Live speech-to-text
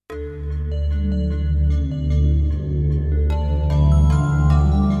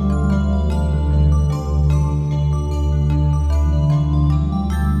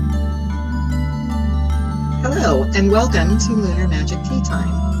and welcome to Lunar Magic Tea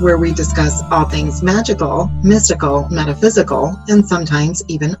Time, where we discuss all things magical, mystical, metaphysical, and sometimes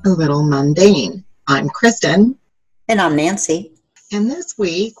even a little mundane. I'm Kristen. And I'm Nancy. And this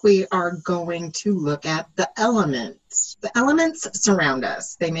week we are going to look at the elements. The elements surround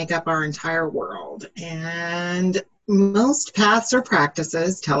us. They make up our entire world. And most paths or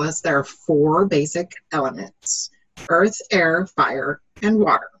practices tell us there are 4 basic elements: earth, air, fire, and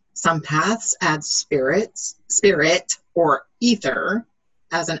water. Some paths add spirit or ether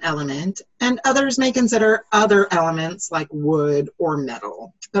as an element, and others may consider other elements like wood or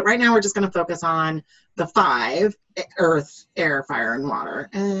metal. But right now we're just going to focus on the 5: earth, air, fire, and water.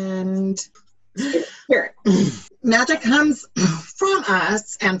 And spirit. Magic comes from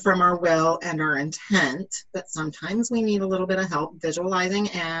us and from our will and our intent, but sometimes we need a little bit of help visualizing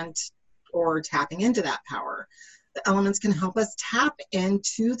or tapping into that power. The elements can help us tap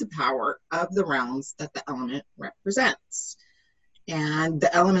into the power of the realms that the element represents. And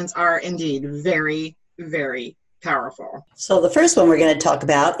the elements are indeed very, very powerful. So the first one we're going to talk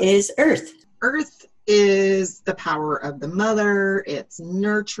about is earth. Earth is the power of the mother. It's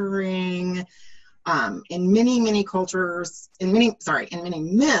nurturing. In many myths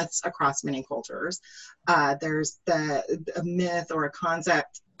across many cultures, there's a myth or a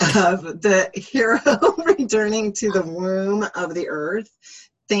concept of the hero returning to the womb of the earth.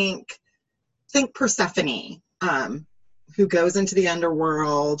 Think Persephone, who goes into the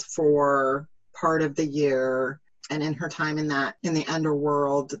underworld for part of the year, and in her time in the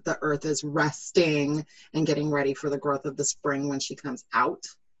underworld, the earth is resting and getting ready for the growth of the spring when she comes out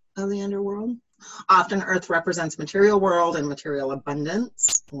of the underworld. Often earth represents material world and material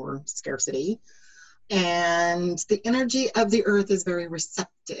abundance or scarcity. And the energy of the earth is very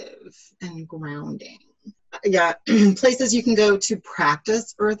receptive and grounding. Yeah, places you can go to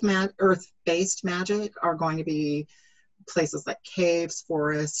practice earth-based magic are going to be places like caves,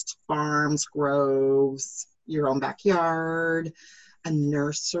 forests, farms, groves, your own backyard, a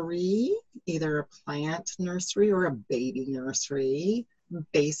nursery, either a plant nursery or a baby nursery,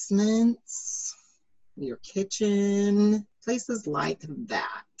 basements, your kitchen, places like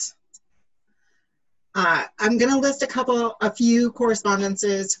that. I'm going to list a few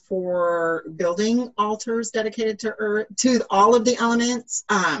correspondences for building altars dedicated to all of the elements.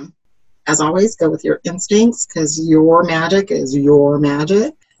 As always, go with your instincts, because your magic is your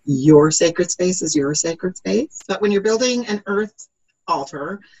magic. Your sacred space is your sacred space. But when you're building an earth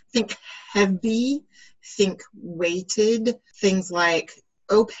altar, think heavy, think weighted, things like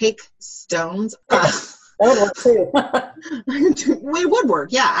opaque stones. That would work too. It would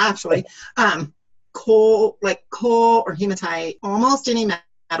work, yeah, actually. Coal or hematite, almost any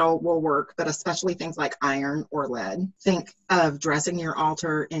metal will work, but especially things like iron or lead. Think of dressing your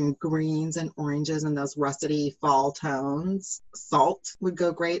altar in greens and oranges and those rusty fall tones. Salt would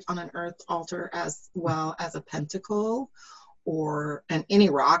go great on an earth altar, as well as a pentacle and any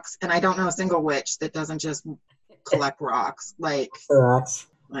rocks. And I don't know a single witch that doesn't just collect rocks. Like,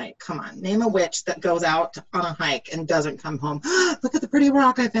 come on, name a witch that goes out on a hike and doesn't come home. Look at the pretty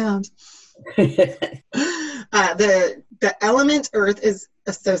rock I found. The element earth is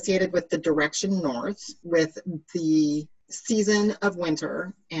associated with the direction north, with the season of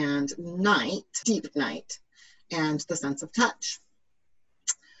winter and night, deep night, and the sense of touch.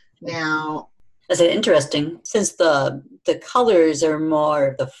 Now, that's interesting. Since the colors are more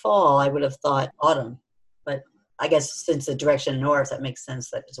of the fall, I would have thought autumn, but I guess since the direction north, that makes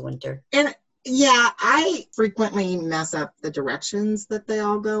sense that it's winter. And yeah, I frequently mess up the directions that they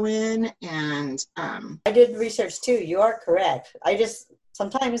all go in, and I did research too. You are correct.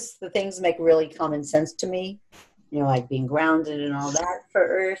 Sometimes the things make really common sense to me, like being grounded and all that for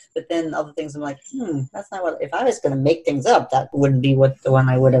earth, but then other things I'm like, that's not what, if I was going to make things up, that wouldn't be what the one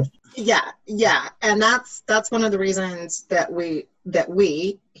I would have. Yeah, and that's one of the reasons that we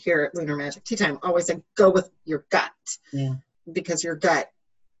here at Lunar Magic Tea Time always say go with your gut. Yeah. Because your gut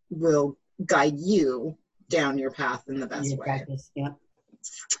will guide you down your path in the best way. Practice, yeah.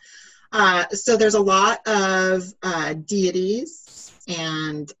 So there's a lot of deities,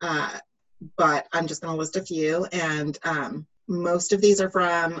 but I'm just going to list a few, and most of these are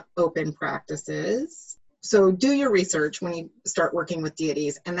from open practices. So do your research when you start working with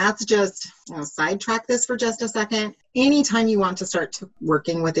deities, and that's just, sidetrack this for just a second. Anytime you want to start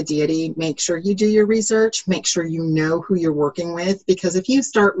working with a deity, make sure you do your research, make sure you know who you're working with, because if you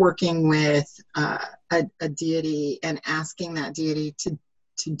start working with a deity and asking that deity to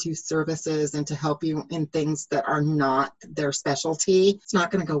do services and to help you in things that are not their specialty, it's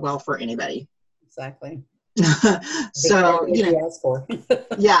not going to go well for anybody. Exactly. So, What you asked for.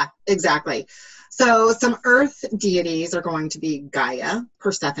 yeah, exactly. So some earth deities are going to be Gaia,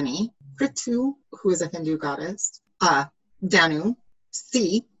 Persephone, Kritu, who is a Hindu goddess, Danu,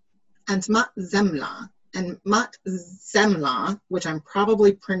 Sea, and Mat-Zemla. And Mat-Zemla, which I'm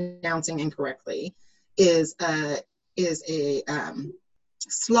probably pronouncing incorrectly, is a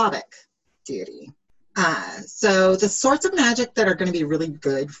Slavic deity. So the sorts of magic that are going to be really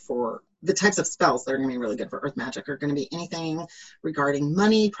good for the types of spells that are going to be really good for earth magic are going to be anything regarding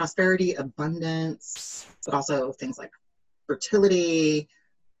money, prosperity, abundance, but also things like fertility,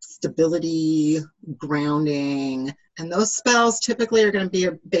 stability, grounding. And those spells typically are going to be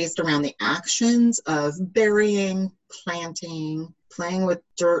based around the actions of burying, planting, playing with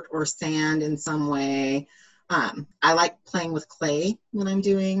dirt or sand in some way. I like playing with clay when I'm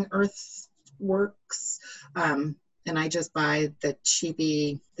doing earth works. And I just buy the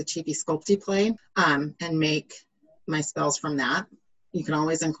cheapy Sculpey clay and make my spells from that. You can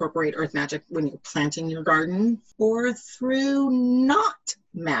always incorporate earth magic when you're planting your garden or through knot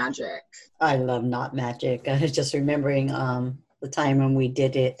magic. I love knot magic. I was just remembering the time when we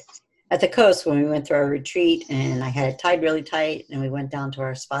did it at the coast when we went through our retreat, and I had it tied really tight, and we went down to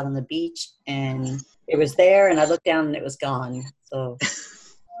our spot on the beach, and it was there, and I looked down and it was gone. So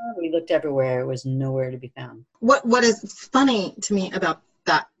we looked everywhere. It was nowhere to be found. What is funny to me about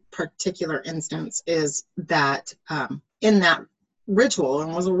that particular instance is that in that ritual,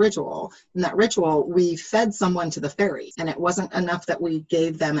 and was a ritual, in that ritual, we fed someone to the fairies, and it wasn't enough that we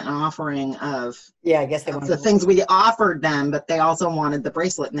gave them an offering of I guess they wanted the things we offered them, but they also wanted the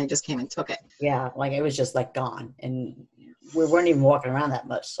bracelet, and they just came and took it. Yeah, like it was just like gone, and we weren't even walking around that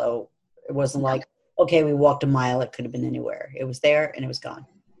much, so it wasn't like, okay, we walked a mile. It could have been anywhere. It was there and it was gone.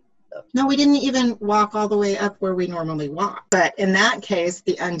 So. No, we didn't even walk all the way up where we normally walk. But in that case,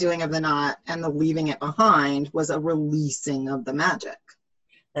 the undoing of the knot and the leaving it behind was a releasing of the magic.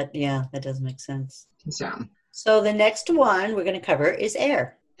 That does make sense. So the next one we're going to cover is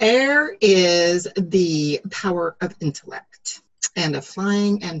air. Air is the power of intellect and of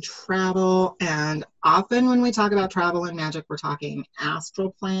flying and travel. And often when we talk about travel and magic, we're talking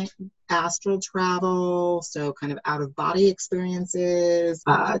astral travel, so kind of out-of-body experiences,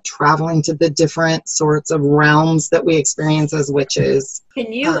 traveling to the different sorts of realms that we experience as witches.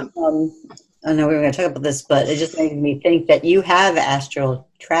 Can you, I know we were going to talk about this, but it just made me think that you have astral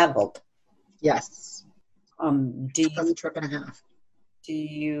traveled. Yes. From a trip and a half. Do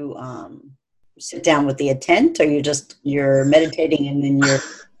you sit down with the intent, or you're meditating and then you're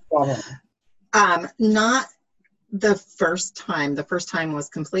traveling? Not the first time. The first time was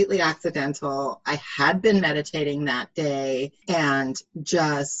completely accidental. I had been meditating that day, and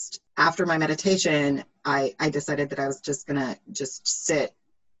just after my meditation, I decided that I was just gonna sit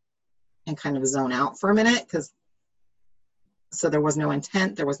and kind of zone out for a minute, so there was no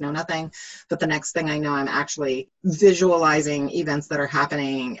intent, there was no nothing. But the next thing I know, I'm actually visualizing events that are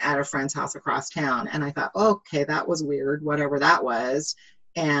happening at a friend's house across town. And I thought, okay, that was weird, whatever that was.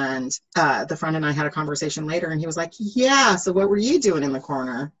 And the friend and I had a conversation later, and he was like, yeah, so what were you doing in the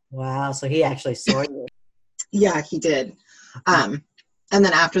corner? Wow, so he actually saw you. Yeah, he did. And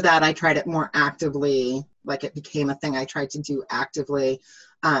then after that, I tried it more actively, like it became a thing I tried to do actively.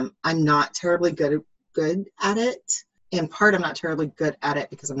 I'm not terribly good at it. In part, I'm not terribly good at it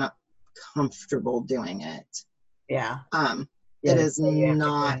because I'm not comfortable doing it. Yeah. It is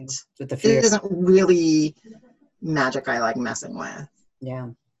not, with the fear. It isn't really magic I like messing with. Yeah.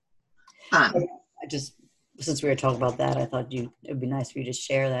 I just, since we were talking about that, I thought it would be nice for you to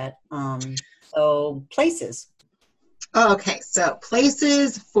share that. So places. Okay, so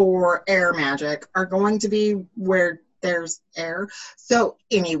places for air magic are going to be where there's air. So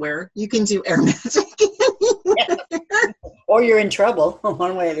anywhere you can do air magic. Yeah. Or you're in trouble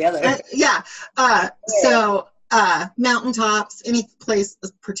one way or the other. So mountaintops, any place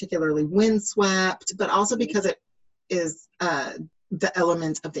particularly windswept, but also because it is the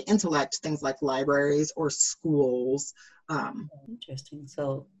element of the intellect, things like libraries or schools. Interesting.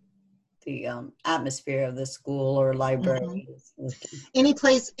 So the atmosphere of the school or library. Mm-hmm. Any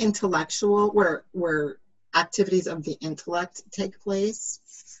place intellectual where activities of the intellect take place.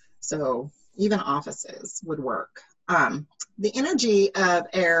 So even offices would work. The energy of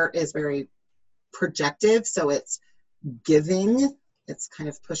air is very projective, so it's giving, it's kind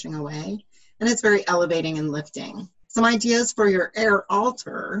of pushing away, and it's very elevating and lifting. Some ideas for your air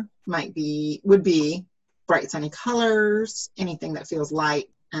altar would be bright sunny colors, anything that feels light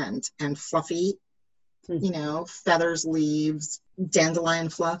and fluffy, feathers, leaves, dandelion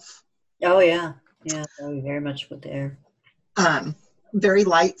fluff. Oh yeah, very much with air. Very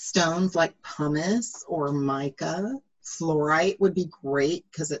light stones like pumice or mica. Fluorite would be great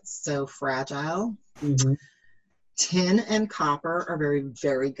because it's so fragile. Mm-hmm. Tin and copper are very,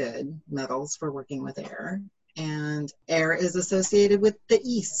 very good metals for working with air. And air is associated with the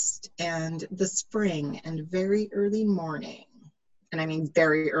east and the spring and very early morning. And I mean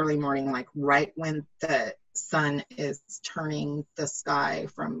very early morning, like right when the sun is turning the sky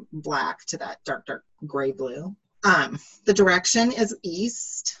from black to that dark, dark gray blue. The direction is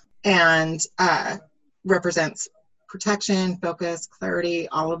east and represents protection, focus, clarity,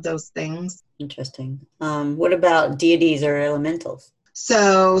 all of those things. Interesting. What about deities or elementals?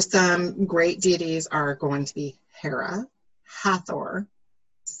 So some great deities are going to be Hera, Hathor,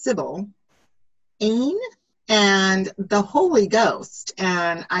 Sybil, Ain, and the Holy Ghost.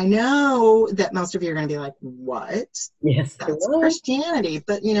 And I know that most of you are going to be like, what? Yes. That's Christianity.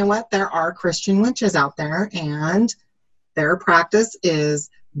 But you know what? There are Christian witches out there, and their practice is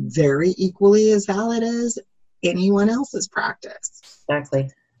very equally as valid as anyone else's practice. Exactly.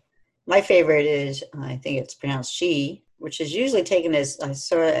 My favorite is, I think it's pronounced she, which is usually taken as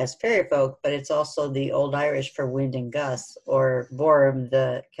sort of as fairy folk, but it's also the Old Irish for wind and gusts, or Borm,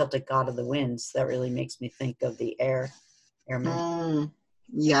 the Celtic god of the winds. That really makes me think of the airmen.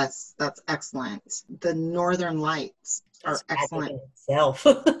 Yes, that's excellent. The Northern Lights are excellent in itself.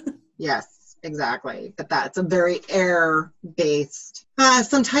 Yes, exactly. But that's a very air-based.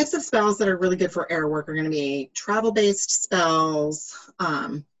 Some types of spells that are really good for air work are going to be travel-based spells,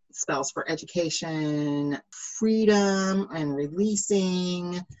 spells for education, freedom and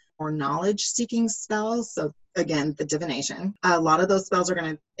releasing, or knowledge-seeking spells. So again, the divination. A lot of those spells are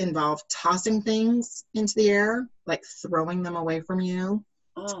going to involve tossing things into the air, like throwing them away from you,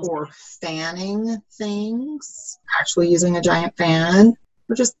 or fanning things, actually using a giant fan,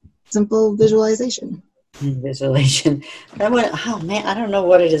 or just simple visualization. Visualization. Oh man, I don't know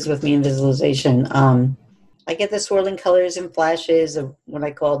what it is with me in visualization. I get the swirling colors and flashes of what I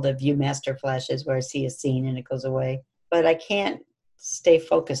call the Viewmaster flashes, where I see a scene and it goes away, but I can't stay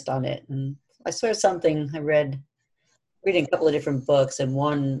focused on it. And I saw something I reading a couple of different books, and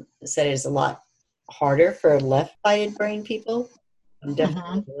one said it's a lot harder for left-sided brain people. I'm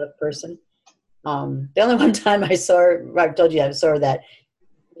definitely a left person. The only one time I told you I saw that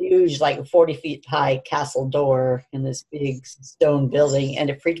huge, like 40 feet high castle door in this big stone building, and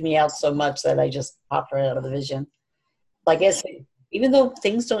it freaked me out so much that I just popped right out of the vision. I guess even though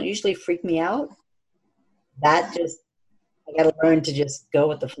things don't usually freak me out, I gotta learn to just go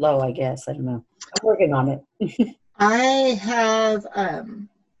with the flow, I guess. I don't know. I'm working on it. I have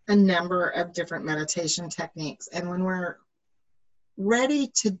a number of different meditation techniques, and when we're ready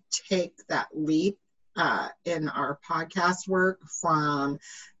to take that leap in our podcast work from,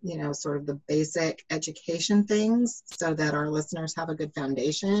 sort of the basic education things so that our listeners have a good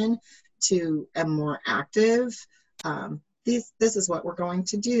foundation to a more active, this is what we're going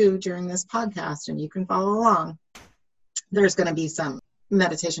to do during this podcast, and you can follow along. There's going to be some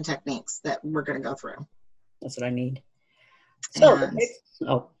meditation techniques that we're going to go through. That's what I need. So,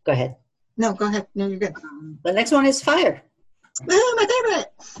 go ahead. No, go ahead. No, you're good. The next one is fire. Oh, my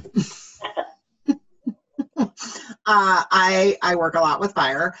favorite. I work a lot with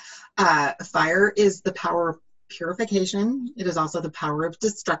fire. Fire is the power of purification. It is also the power of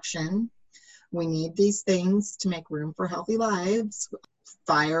destruction. We need these things to make room for healthy lives.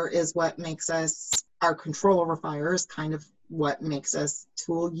 Fire is what makes us, our control over fire is kind of what makes us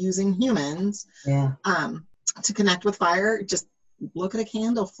tool-using humans. Yeah. To connect with fire, just look at a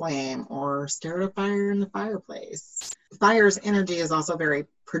candle flame or stare at a fire in the fireplace. Fire's energy is also very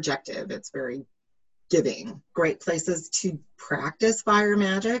projective. It's very giving. Great places to practice fire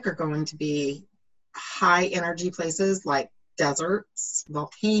magic are going to be high energy places like deserts,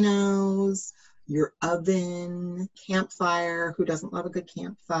 volcanoes, your oven, campfire. Who doesn't love a good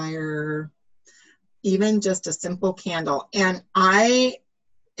campfire? Even just a simple candle. And I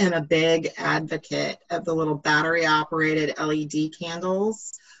am a big advocate of the little battery operated LED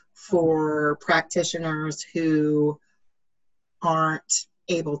candles for practitioners who aren't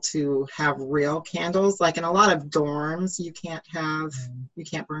able to have real candles. Like in a lot of dorms, you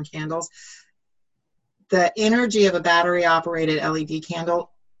can't burn candles. The energy of a battery operated LED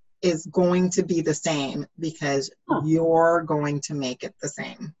candle is going to be the same because you're going to make it the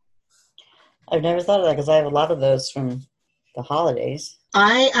same. I've never thought of that because I have a lot of those from the holidays.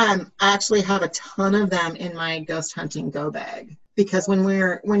 I actually have a ton of them in my ghost hunting go bag because when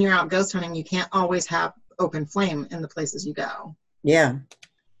you're out ghost hunting, you can't always have open flame in the places you go. Yeah.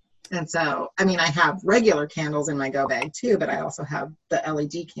 And so, I have regular candles in my go bag too, but I also have the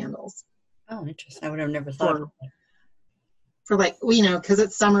LED candles. Oh, interesting. I would have never thought of that. for like, you know, because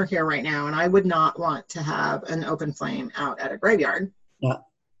it's summer here right now, and I would not want to have an open flame out at a graveyard. Yeah.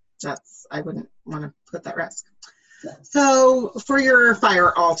 I wouldn't want to put that risk. No. So for your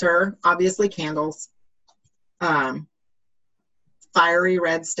fire altar, obviously candles, fiery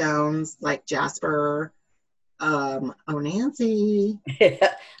red stones like jasper. Oh, Nancy. I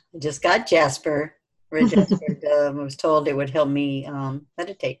just got Jasper. Red Jasper. I was told it would help me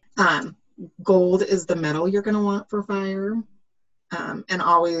meditate. Gold is the metal you're going to want for fire. And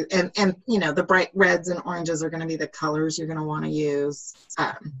always, and you know, the bright reds and oranges are going to be the colors you're going to want to use.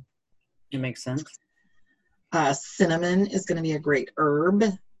 It makes sense. Cinnamon is going to be a great herb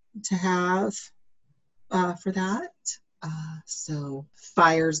to have for that. So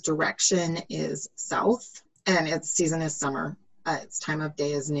fire's direction is south, and its season is summer. Its time of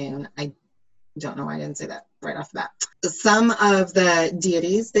day is noon. I don't know why I didn't say that right off the bat. Some of the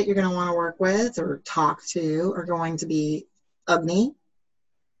deities that you're going to want to work with or talk to are going to be Agni,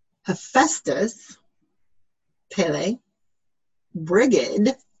 Hephaestus, Pele,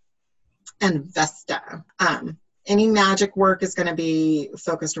 Brigid, and Vesta. Any magic work is going to be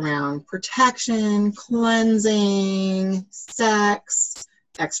focused around protection, cleansing, sex,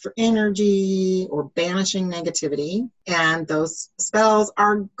 extra energy, or banishing negativity. And those spells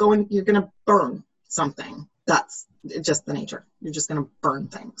are you're going to burn something. That's just the nature. You're just going to burn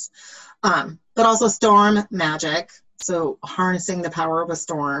things. But also storm magic. So harnessing the power of a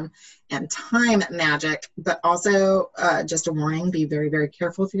storm, and time magic, but also just a warning, be very, very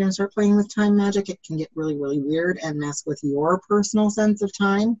careful if you're going to start playing with time magic. It can get really, really weird and mess with your personal sense of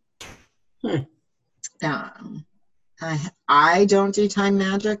time. I don't do time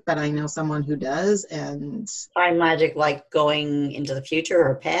magic, but I know someone who does. And time magic, like going into the future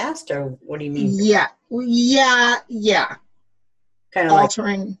or past, or what do you mean? Yeah. Kind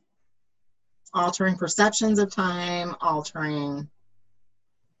of altering perceptions of time, altering.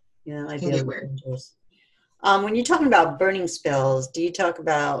 Yeah, I can get weird. When you're talking about burning spells, do you talk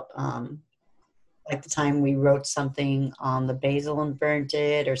about like the time we wrote something on the basil and burnt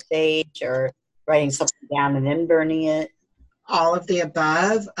it, or sage, or writing something down and then burning it? All of the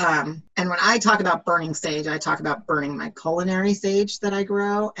above. And when I talk about burning sage, I talk about burning my culinary sage that I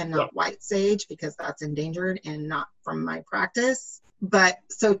grow, and not white sage, because that's endangered and not from my practice. But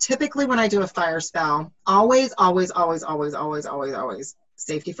so typically when I do a fire spell, always,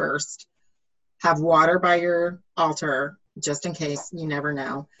 safety first. Have water by your altar, just in case, you never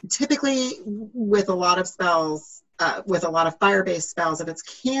know. Typically with a lot of spells, with a lot of fire-based spells, if it's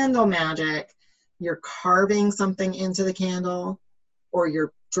candle magic, you're carving something into the candle, or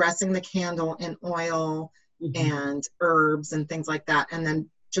you're dressing the candle in oil and herbs and things like that, and then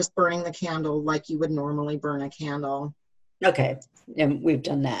just burning the candle like you would normally burn a candle. Okay. And we've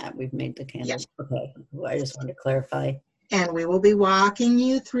done that. We've made the candles. Yeah. Okay. Well, I just wanted to clarify. And we will be walking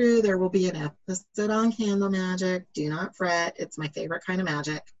you through. There will be an episode on candle magic. Do not fret. It's my favorite kind of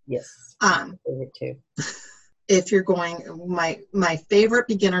magic. Yes. Favorite too. If you're going, my favorite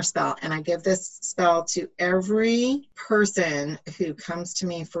beginner spell, and I give this spell to every person who comes to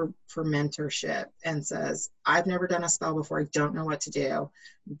me for mentorship and says, I've never done a spell before. I don't know what to do.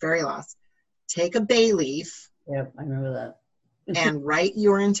 I'm very lost. Take a bay leaf. Yep, I remember that. And write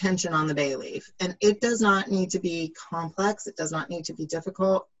your intention on the bay leaf. And it does not need to be complex. It does not need to be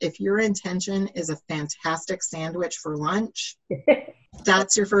difficult. If your intention is a fantastic sandwich for lunch,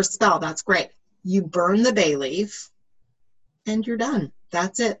 that's your first spell. That's great. You burn the bay leaf and you're done.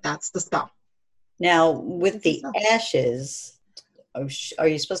 That's it. That's the spell. Now, with the ashes, are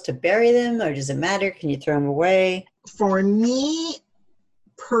you supposed to bury them, or does it matter? Can you throw them away? For me,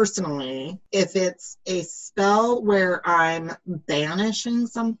 personally, if it's a spell where I'm banishing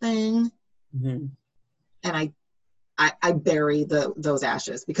something, and I bury those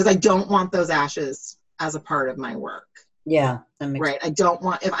ashes, because I don't want those ashes as a part of my work. Yeah, that makes right. I don't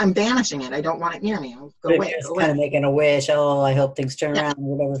want, if I'm banishing it, I don't want it near me. I'll go away. It's kind of making a wish. Oh, I hope things turn around,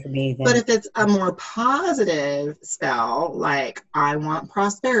 whatever for me. Then. But if it's a more positive spell, like I want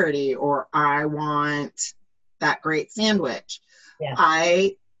prosperity, or I want that great sandwich,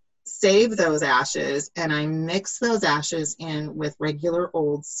 I save those ashes and I mix those ashes in with regular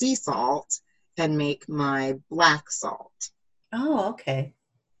old sea salt and make my black salt. Oh, okay.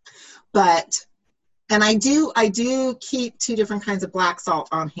 And I do keep two different kinds of black salt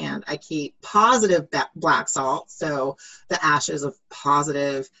on hand. I keep positive black salt, so the ashes of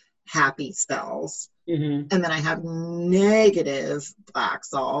positive, happy spells. And then I have negative black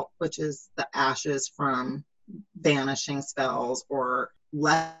salt, which is the ashes from banishing spells or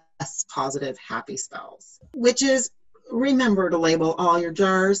less positive, happy spells, which is remember to label all your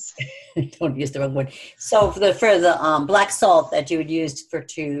jars. Don't use the wrong word. So for the black salt that you would use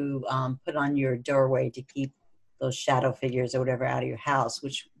to put on your doorway to keep those shadow figures or whatever out of your house,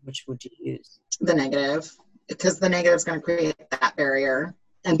 which would you use? The negative, because the negative is going to create that barrier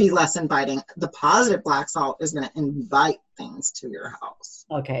and be less inviting. The positive black salt is going to invite things to your house.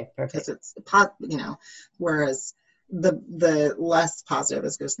 Okay, perfect. Because it's, whereas the less positive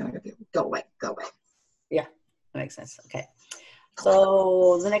is just going to go away. Yeah, that makes sense. Okay.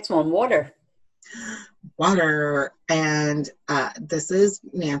 So the next one, water. Water, and this is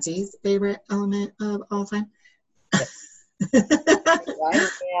Nancy's favorite element of all time. Right?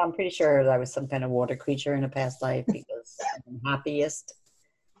 Yeah, I'm pretty sure I was some kind of water creature in a past life because I'm happiest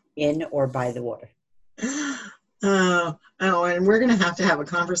in or by the water. Oh, and we're going to have a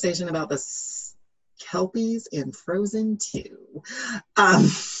conversation about the Kelpies in Frozen 2.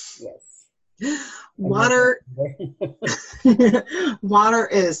 Yes. Water water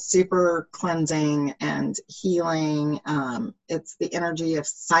is super cleansing and healing. It's the energy of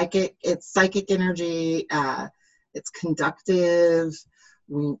psychic energy. It's conductive.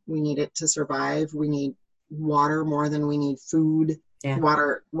 We need it to survive. We need water more than we need food. Yeah.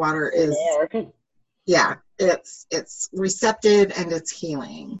 Water is it's receptive and it's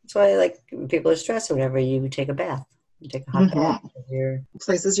healing. That's why, like, when people are stressed or whatever, you take a bath. You take a hot bath.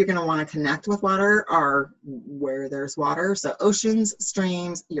 Places you're going to want to connect with water are where there's water. So oceans,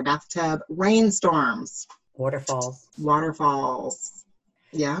 streams, your bathtub, rainstorms, waterfalls.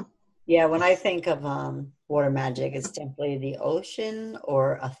 Yeah. Yeah. When I think of water magic, it's simply the ocean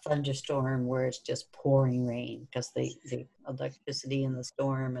or a thunderstorm where it's just pouring rain because the electricity and the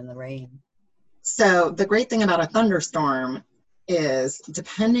storm and the rain. So the great thing about a thunderstorm is,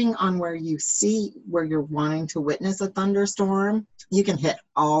 depending on where you're wanting to witness a thunderstorm, you can hit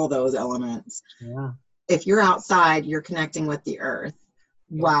all those elements. Yeah. If you're outside, you're connecting with the earth,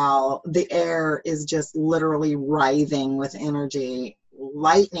 while the air is just literally writhing with energy.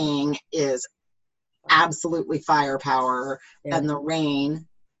 Lightning is absolutely firepower, and the rain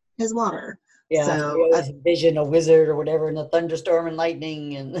is water. Yeah, so you always envision a wizard or whatever in a thunderstorm and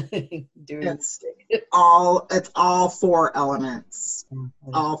lightning and doing it's all four elements,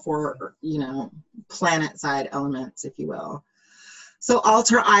 all four, planet side elements, if you will. So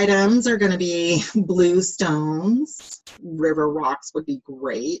altar items are going to be blue stones. River rocks would be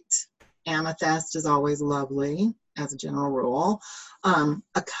great. Amethyst is always lovely as a general rule.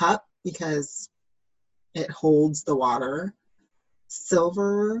 A cup, because it holds the water.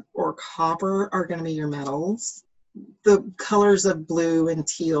 Silver or copper are going to be your metals. The colors of blue and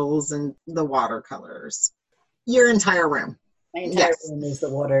teals and the watercolors. Your entire room. My entire room is the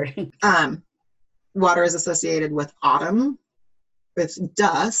water. Water is associated with autumn, with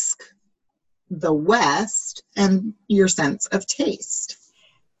dusk, the west, and your sense of taste.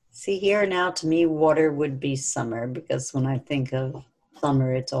 See, here now, to me, water would be summer, because when I think of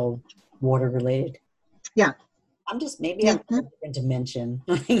summer, it's all water related. Yeah. I'm in a different dimension.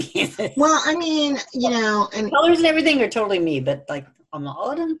 Well, I mean, and colors and everything are totally me, but like on the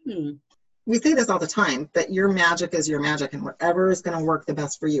autumn, we say this all the time, that your magic is your magic, and whatever is going to work the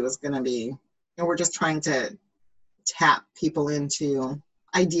best for you is going to be, and we're just trying to tap people into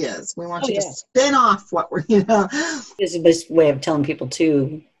ideas. We want you to spin off what we're, It's the best way of telling people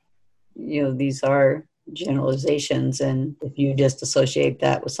too, these are generalizations, and if you just associate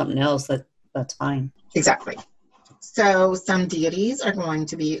that with something else, that's fine. Exactly. So some deities are going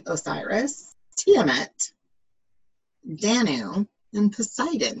to be Osiris, Tiamat, Danu, and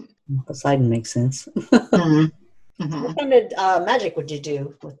Poseidon. Poseidon makes sense. Mm-hmm. Mm-hmm. What kind of magic would you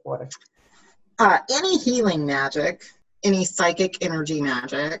do with water? Any healing magic, any psychic energy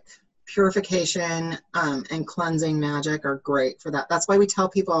magic, purification and cleansing magic are great for that. That's why we tell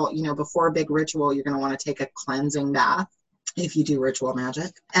people, before a big ritual, you're going to want to take a cleansing bath if you do ritual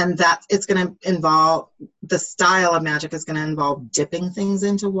magic. And that it's going to involve, the style of magic is going to involve dipping things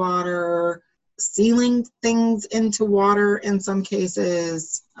into water, sealing things into water in some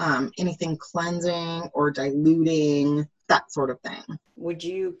cases, anything cleansing or diluting, that sort of thing. Would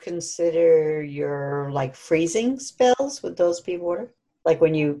you consider your freezing spells, would those be water? Like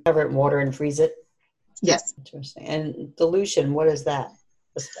when you cover it in water and freeze it? Yes. Interesting. And dilution, what is that?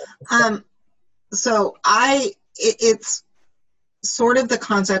 So it's sort of the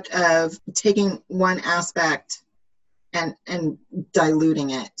concept of taking one aspect and diluting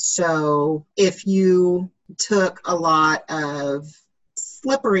it. So if you took a lot of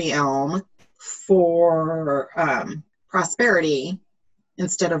slippery elm for prosperity,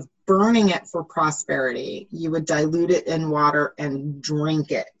 instead of burning it for prosperity, you would dilute it in water and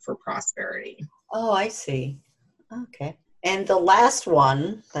drink it for prosperity. Oh, I see. Okay. And the last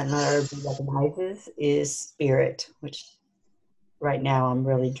one that not everybody recognizes is spirit, which right now I'm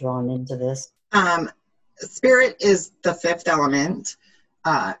really drawn into this. Spirit is the fifth element.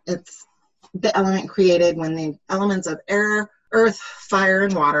 It's the element created when the elements of air, earth, fire,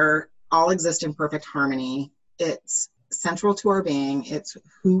 and water all exist in perfect harmony. It's central to our being. It's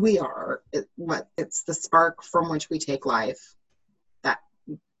who we are. It's the spark from which we take life.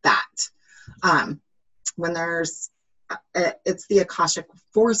 When there's, it's the Akashic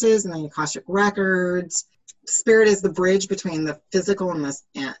forces and the Akashic records. Spirit is the bridge between the physical and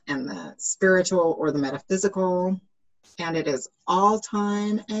the spiritual or the metaphysical, and it is all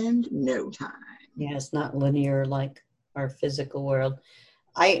time and no time. Yeah, it's not linear like our physical world.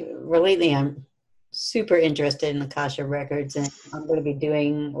 I'm super interested in Akasha records, and I'm going to be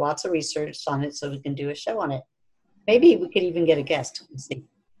doing lots of research on it so we can do a show on it. Maybe we could even get a guest. We'll see.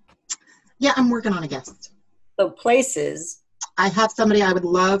 Yeah, I'm working on a guest. So places. I have somebody I would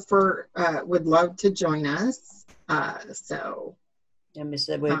love to join us. So. Yeah, Miss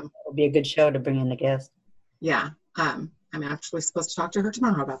Edward, it'll be a good show to bring in a guest. Yeah. I'm actually supposed to talk to her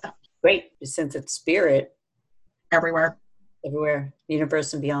tomorrow about that. Great, since it's spirit. Everywhere,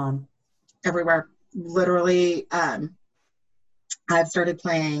 universe and beyond. Everywhere. Literally, I've started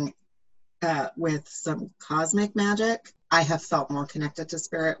playing with some cosmic magic. I have felt more connected to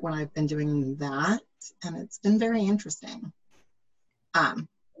spirit when I've been doing that, and it's been very interesting.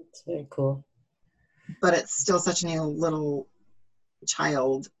 It's very cool. But it's still such a new little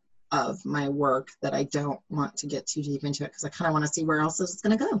child of my work that I don't want to get too deep into it because I kind of want to see where else it's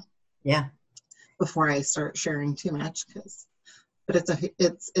going to go. Yeah. Before I start sharing too much, but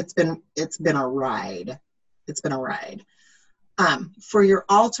it's been a ride. It's been a ride. For your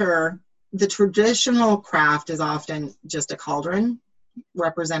altar, the traditional craft is often just a cauldron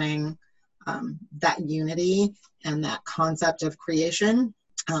representing that unity and that concept of creation.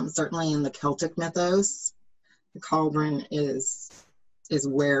 Certainly in the Celtic mythos, the cauldron is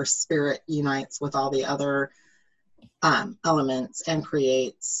where spirit unites with all the other elements and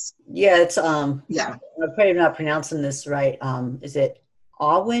creates. Yeah, it's yeah. I'm probably not pronouncing this right. Is it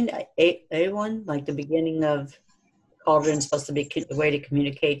Awin? A1? Like the beginning of cauldron supposed to be the way to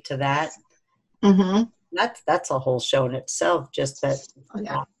communicate to that. Mm-hmm. That's a whole show in itself. Just that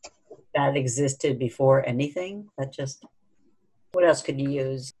that existed before anything. What else could you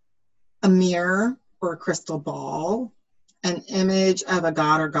use? A mirror or a crystal ball, an image of a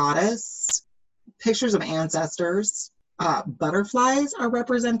god or goddess, pictures of ancestors, butterflies are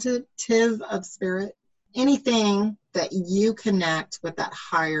representative of spirit. Anything that you connect with that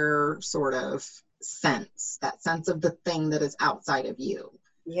higher sort of sense, that sense of the thing that is outside of you.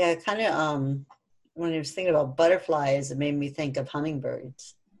 Yeah, kind of, when I was thinking about butterflies, it made me think of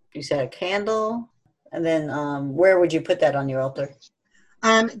hummingbirds. You said a candle, and then where would you put that on your altar?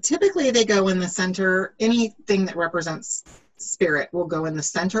 Typically they go in the center. Anything that represents spirit will go in the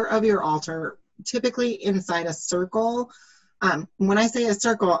center of your altar, typically inside a circle. When I say a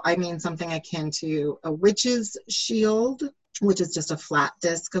circle, I mean something akin to a witch's shield, which is just a flat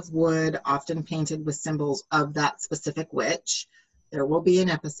disc of wood, often painted with symbols of that specific witch. There will be an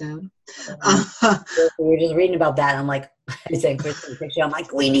episode. We were just reading about that. I'm like, I said, Kristen, picture. I'm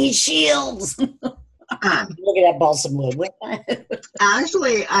like, we need shields. Look at that balsam wood.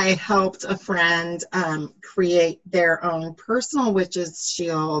 Actually, I helped a friend create their own personal witch's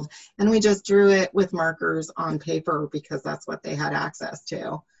shield, and we just drew it with markers on paper because that's what they had access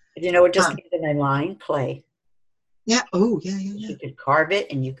to. You know, it just came in line clay. Yeah. Oh, yeah. You could carve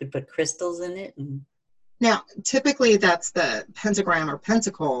it, and you could put crystals in it. Now, typically that's the pentagram or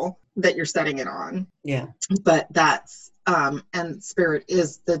pentacle that you're setting it on. Yeah. But that's, and spirit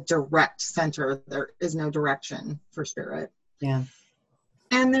is the direct center. There is no direction for spirit. Yeah.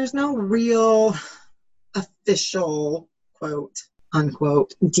 And there's no real official, quote,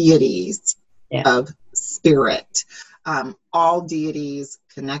 unquote, deities of spirit. All deities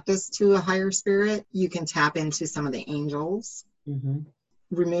connect us to a higher spirit. You can tap into some of the angels. Mm-hmm.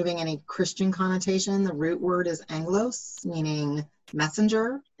 Removing any Christian connotation, the root word is anglos, meaning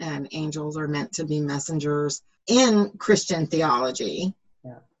messenger, and angels are meant to be messengers in Christian theology.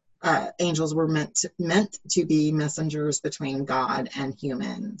 Yeah. Angels were meant to be messengers between God and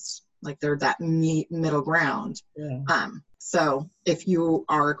humans, like they're that middle ground. Yeah. So if you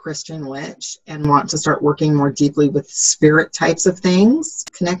are a Christian witch and want to start working more deeply with spirit types of things,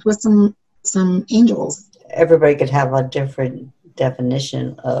 connect with some angels. Everybody could have a different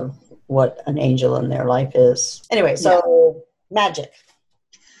definition of what an angel in their life is. Anyway, so magic.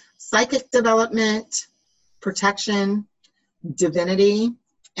 Psychic development, protection, divinity,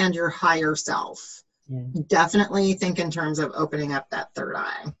 and your higher self. Yeah. definitely think in terms of opening up that third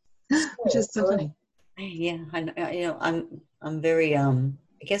eye, which is so funny. Yeah, I'm very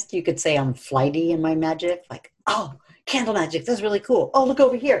I guess you could say I'm flighty in my magic. Like, oh, candle magic, that's really cool. Oh, look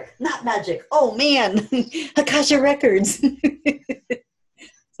over here, not magic. Oh man, Akasha Records.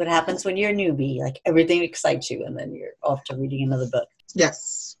 That's what happens when you're a newbie. Like everything excites you, and then you're off to reading another book.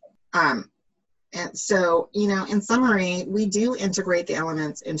 Yes. And so, in summary, we do integrate the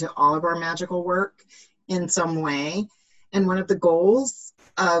elements into all of our magical work in some way. And one of the goals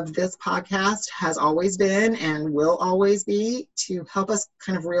of this podcast has always been and will always be to help us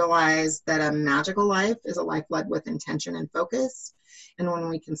kind of realize that a magical life is a life led with intention and focus. And when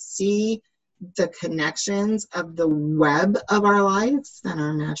we can see the connections of the web of our lives, then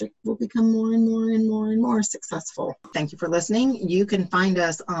our magic will become more and more and more and more successful. Thank you for listening. You can find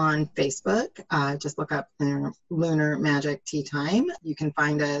us on Facebook. Just look up Lunar Magic Tea Time. You can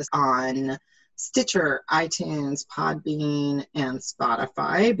find us on Stitcher, iTunes, Podbean, and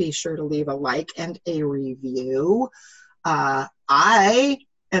Spotify. Be sure to leave a like and a review. I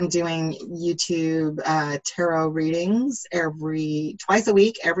am doing YouTube tarot readings twice a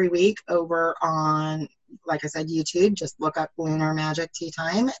week, every week over on, like I said, YouTube. Just look up Lunar Magic Tea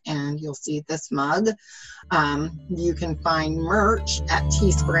Time and you'll see this mug. You can find merch at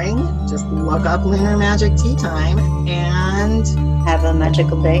Teespring. Just look up Lunar Magic Tea Time and have a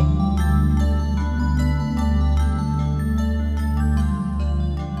magical day.